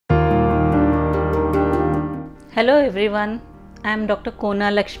Hello everyone, I am Dr. Kona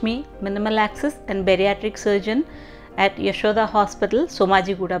Lakshmi, Minimal Access and Bariatric Surgeon at Yashoda Hospitals,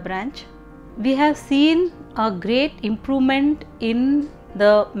 Somajiguda branch. We have seen a great improvement in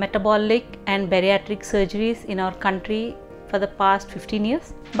the metabolic and bariatric surgeries in our country for the past 15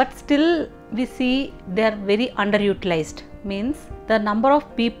 years, but still we see they are very underutilized. Means the number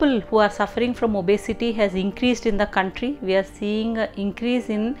of people who are suffering from obesity has increased in the country. We are seeing an increase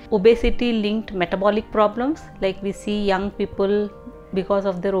in obesity linked metabolic problems, like we see young people because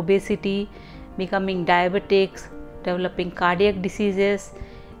of their obesity becoming diabetics, developing cardiac diseases.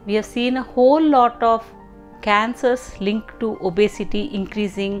 We have seen a whole lot of cancers linked to obesity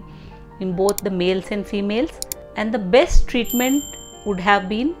increasing in both the males and females, and the best treatment would have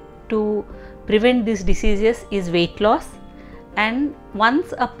been to prevent these diseases is weight loss. And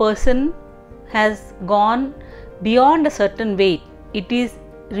once a person has gone beyond a certain weight, it is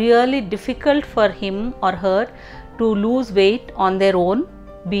really difficult for him or her to lose weight on their own,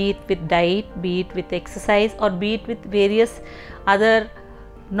 be it with diet, be it with exercise, or be it with various other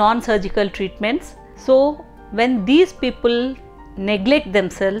non-surgical treatments. So when these people neglect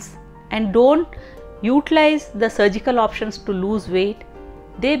themselves and don't utilize the surgical options to lose weight,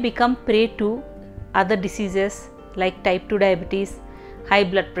 they become prey to other diseases like type 2 diabetes, high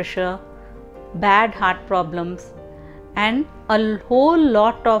blood pressure, bad heart problems, and a whole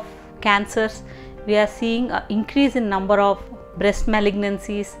lot of cancers. We are seeing an increase in number of breast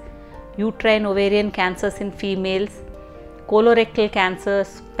malignancies, uterine ovarian cancers in females, colorectal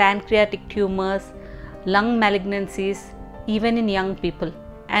cancers, pancreatic tumors, lung malignancies, even in young people,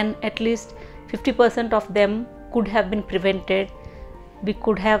 and at least 50% of them could have been prevented. We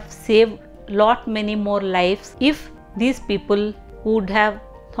could have saved lot many more lives if these people would have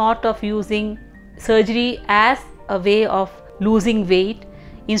thought of using surgery as a way of losing weight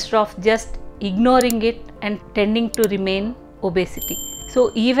instead of just ignoring it and tending to remain obesity.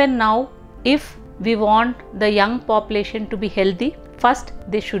 So even now, if we want the young population to be healthy, first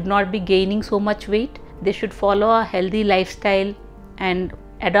they should not be gaining so much weight. They should follow a healthy lifestyle and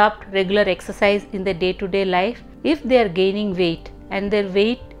adopt regular exercise in their day-to-day life. If they are gaining weight and their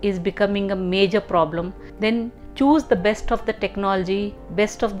weight is becoming a major problem, then choose the best of the technology,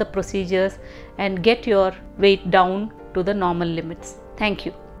 best of the procedures, and get your weight down to the normal limits. Thank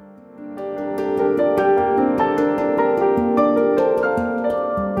you.